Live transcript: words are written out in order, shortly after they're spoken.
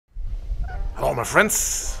Hello my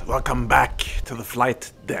friends, welcome back to the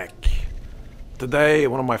flight deck. Today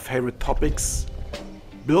one of my favorite topics,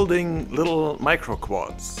 building little micro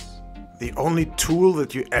quads. The only tool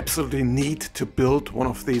that you absolutely need to build one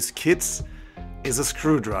of these kits is a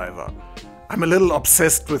screwdriver. I'm a little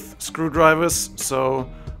obsessed with screwdrivers, so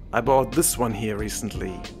I bought this one here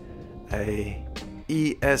recently, a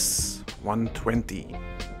ES120.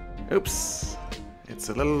 Oops, it's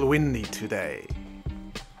a little windy today.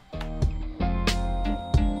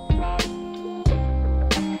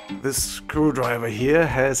 This screwdriver here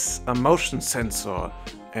has a motion sensor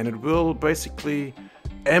and it will basically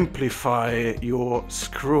amplify your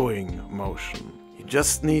screwing motion. You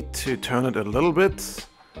just need to turn it a little bit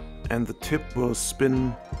and the tip will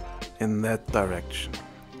spin in that direction.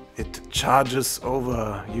 It charges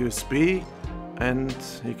over USB and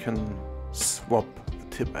you can swap the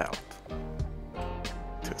tip out.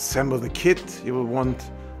 To assemble the kit you will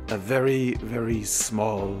want a very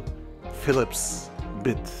small Phillips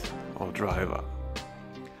bit or driver.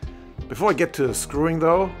 Before I get to screwing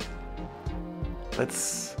though,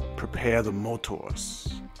 let's prepare the motors.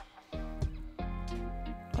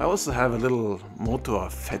 I also have a little motor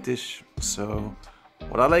fetish, so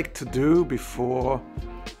what I like to do before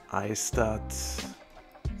I start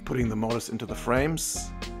putting the motors into the frames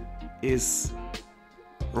is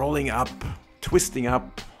rolling up, twisting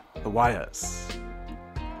up the wires.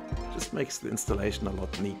 Just makes the installation a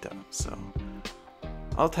lot neater. So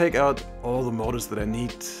I'll take out all the motors that I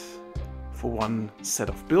need for one set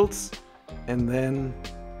of builds and then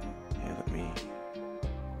let me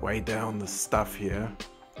weigh down the stuff here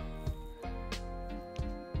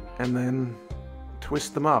and then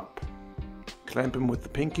twist them up, clamp them with the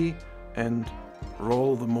pinky and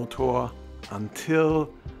roll the motor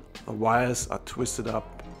until the wires are twisted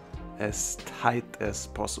up as tight as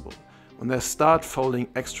possible. When they start folding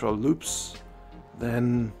extra loops,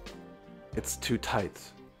 then it's too tight,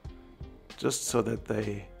 just so that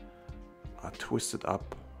they are twisted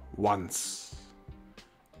up once.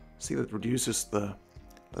 See, that reduces the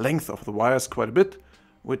length of the wires quite a bit,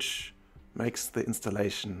 which makes the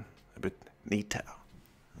installation a bit neater.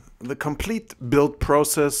 The complete build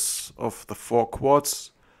process of the 4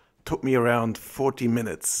 quads took me around 40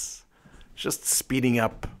 minutes, just speeding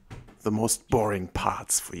up the most boring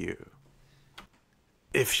parts for you.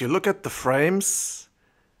 If you look at the frames,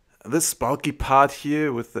 this bulky part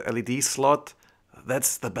here with the LED slot,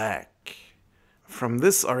 that's the back. From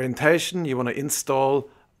this orientation you want to install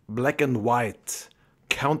black and white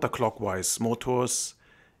counterclockwise motors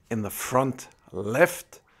in the front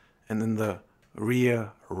left and in the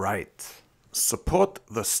rear right. Support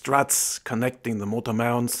the struts connecting the motor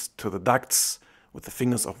mounts to the ducts with the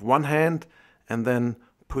fingers of one hand and then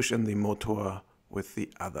push in the motor with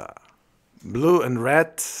the other. Blue and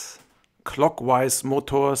red clockwise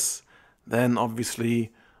motors then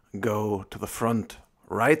obviously go to the front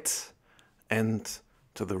right and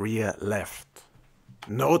to the rear left.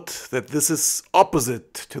 Note that this is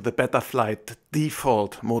opposite to the Betaflight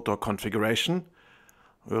default motor configuration.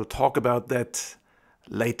 We'll talk about that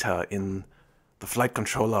later in the flight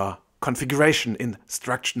controller configuration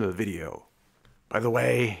instructional video. By the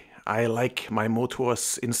way, I like my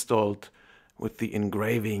motors installed with the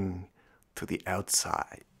engraving to the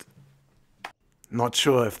outside. Not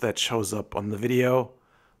sure if that shows up on the video,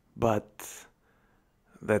 but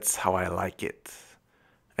that's how I like it.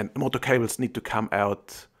 And motor cables need to come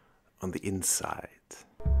out on the inside.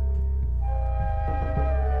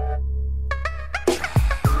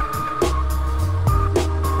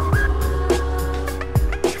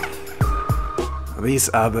 These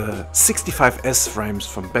are the 65S frames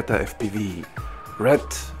from Beta FPV. Red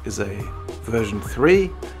is a version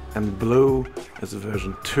 3 and blue is a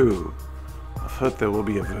version 2. I've heard there will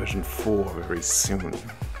be a version 4 very soon.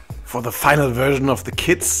 For the final version of the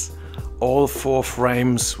kits, all 4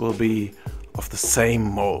 frames will be of the same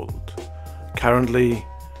mold. Currently,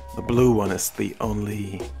 the blue one is the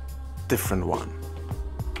only different one.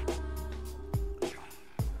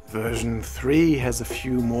 Version 3 has a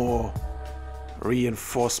few more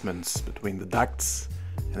reinforcements between the ducts,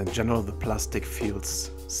 and in general the plastic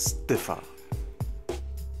feels stiffer.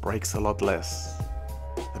 Breaks a lot less.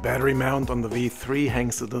 The battery mount on the V3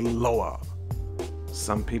 hangs a little lower.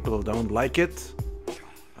 Some people don't like it.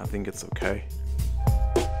 I think it's okay.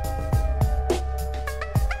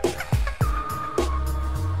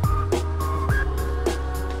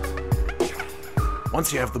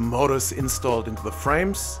 Once you have the motors installed into the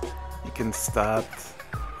frames, you can start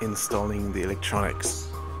installing the electronics.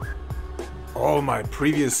 All my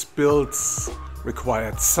previous builds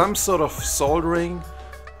required some sort of soldering.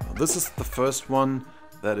 This is the first one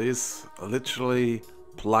that is literally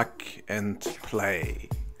plug and play.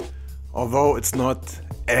 Although it's not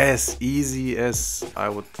as easy as I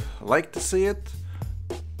would like to see it,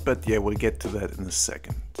 but yeah, we'll get to that in a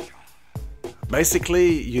second.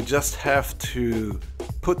 Basically, you just have to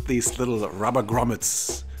put these little rubber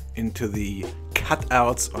grommets into the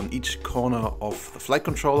cutouts on each corner of the flight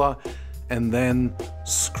controller and then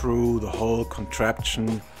screw the whole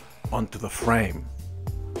contraption onto the frame.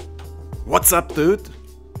 What's up, dude?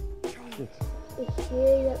 Ich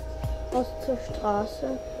gehe jetzt raus zur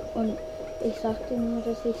Straße und ich sagte nur,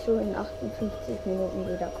 dass ich so in 58 Minuten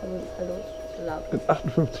wiederkomme. Hallo, In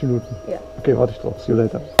 58 Minuten? Ja. Okay, warte ich drauf. See you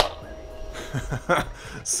later.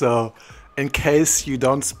 So, in case you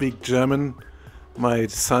don't speak German, my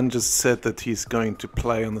son just said that he's going to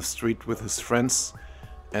play on the street with his friends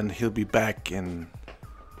and he'll be back in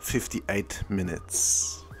 58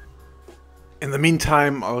 minutes. In the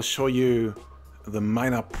meantime, I'll show you the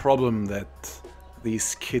minor problem that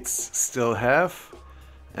these kids still have,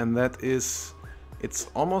 and that is it's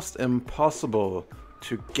almost impossible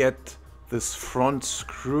to get this front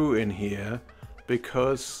screw in here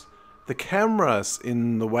because the camera's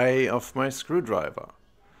in the way of my screwdriver.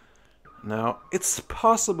 Now, it's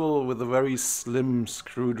possible with a very slim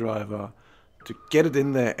screwdriver to get it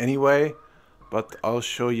in there anyway, but I'll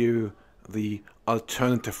show you the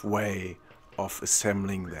alternative way of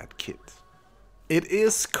assembling that kit. It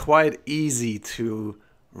is quite easy to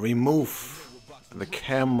remove the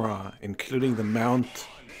camera, including the mount,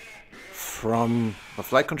 from the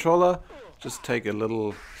flight controller. Just take a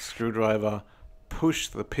little screwdriver, push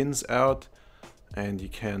the pins out, and you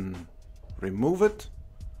can remove it.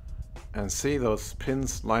 And see, those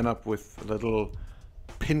pins line up with little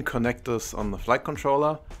pin connectors on the flight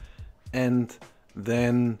controller. And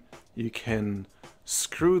then you can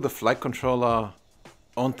screw the flight controller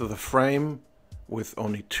onto the frame with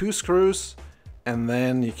only 2 screws, and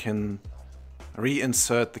then you can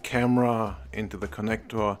reinsert the camera into the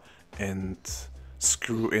connector and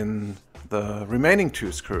screw in the remaining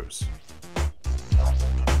 2 screws.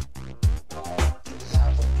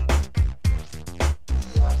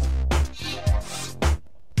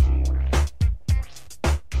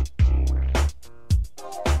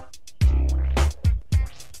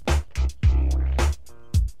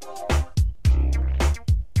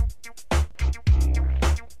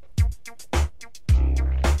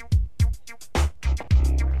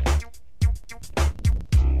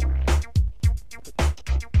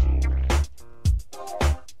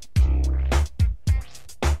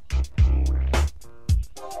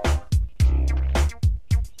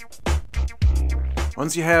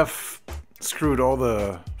 Once you have screwed all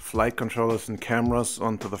the flight controllers and cameras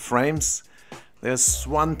onto the frames, there's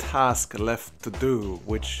one task left to do,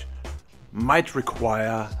 which might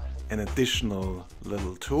require an additional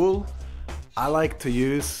little tool. I like to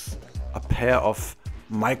use a pair of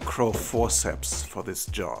micro forceps for this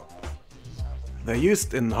job. They're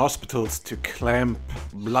used in hospitals to clamp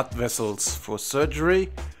blood vessels for surgery,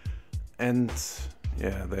 and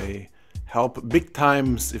yeah, they help big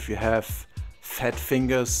times if you have fat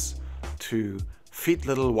fingers to feed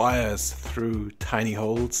little wires through tiny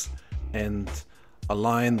holes and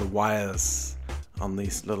align the wires on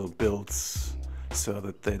these little builds so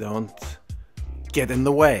that they don't get in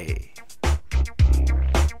the way.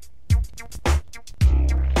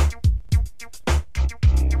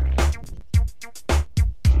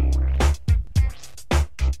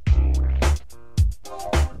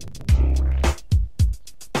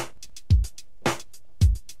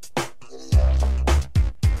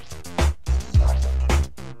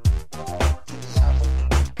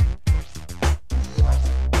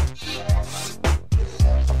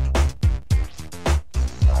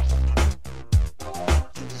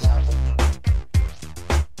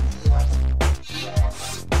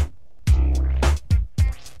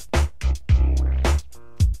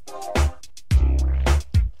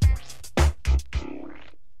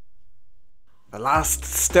 The last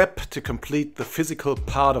step to complete the physical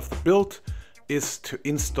part of the build is to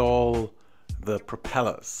install the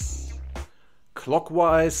propellers.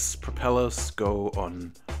 Clockwise propellers go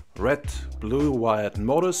on red-blue wired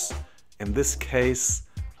motors, in this case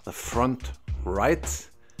the front right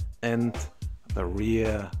and the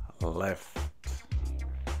rear left.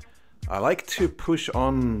 I like to push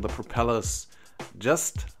on the propellers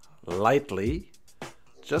just lightly,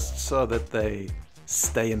 just so that they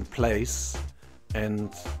stay in place.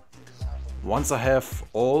 And once I have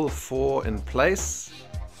all 4 in place,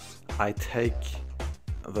 I take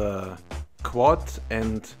the quad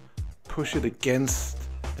and push it against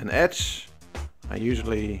an edge. I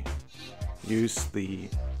usually use the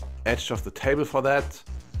edge of the table for that,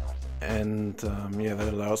 and yeah,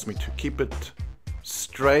 that allows me to keep it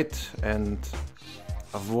straight and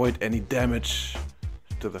avoid any damage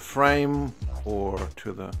to the frame or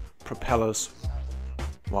to the propellers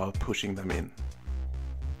while pushing them in.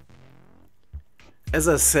 As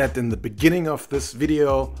I said in the beginning of this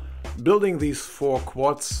video, building these 4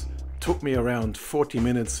 quads took me around 40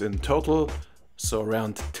 minutes in total, so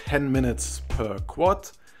around 10 minutes per quad.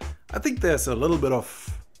 I think there's a little bit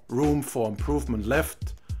of room for improvement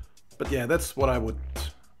left, but yeah, that's what I would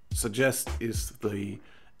suggest is the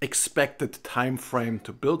expected time frame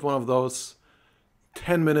to build one of those.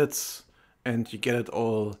 10 minutes and you get it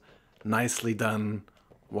all nicely done,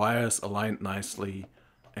 wires aligned nicely,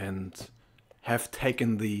 and have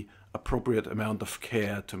taken the appropriate amount of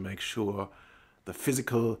care to make sure the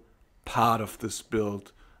physical part of this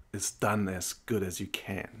build is done as good as you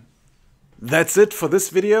can. That's it for this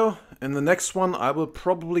video. In the next one I will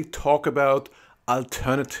probably talk about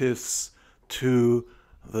alternatives to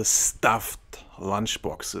the stuffed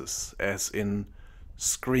lunchboxes, as in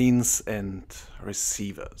screens and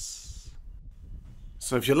receivers.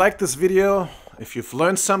 So if you like this video, if you've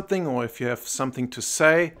learned something, or if you have something to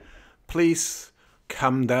say, please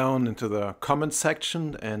come down into the comment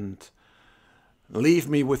section and leave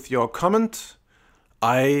me with your comment.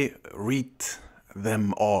 I read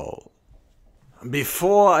them all.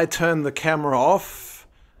 Before I turn the camera off,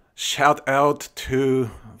 shout out to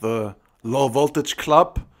the Low Voltage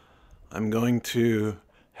Club. I'm going to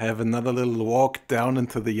have another little walk down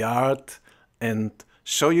into the yard and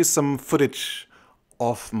show you some footage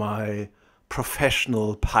of my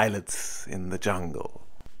professional pilots in the jungle.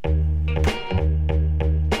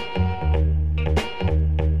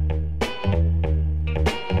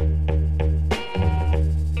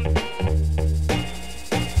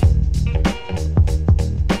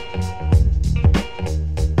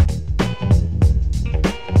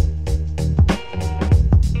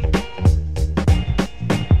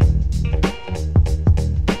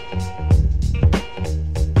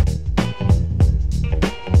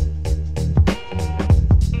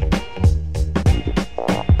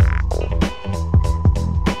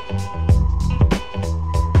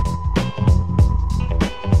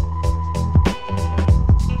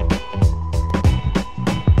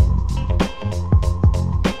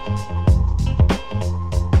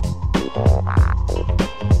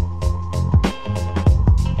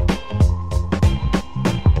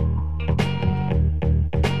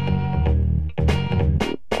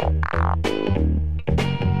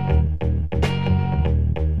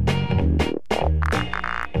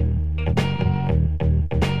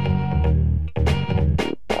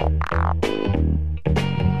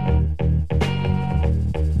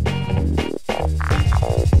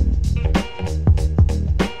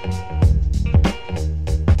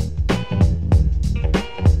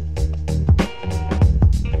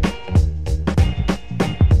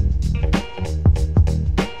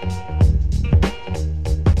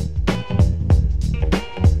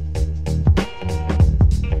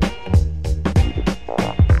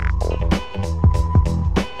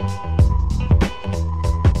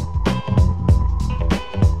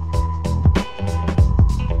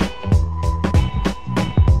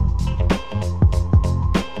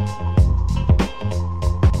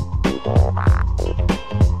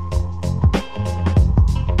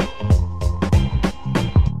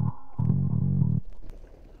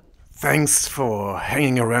 Thanks for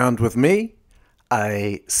hanging around with me.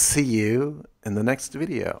 I see you in the next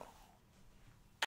video.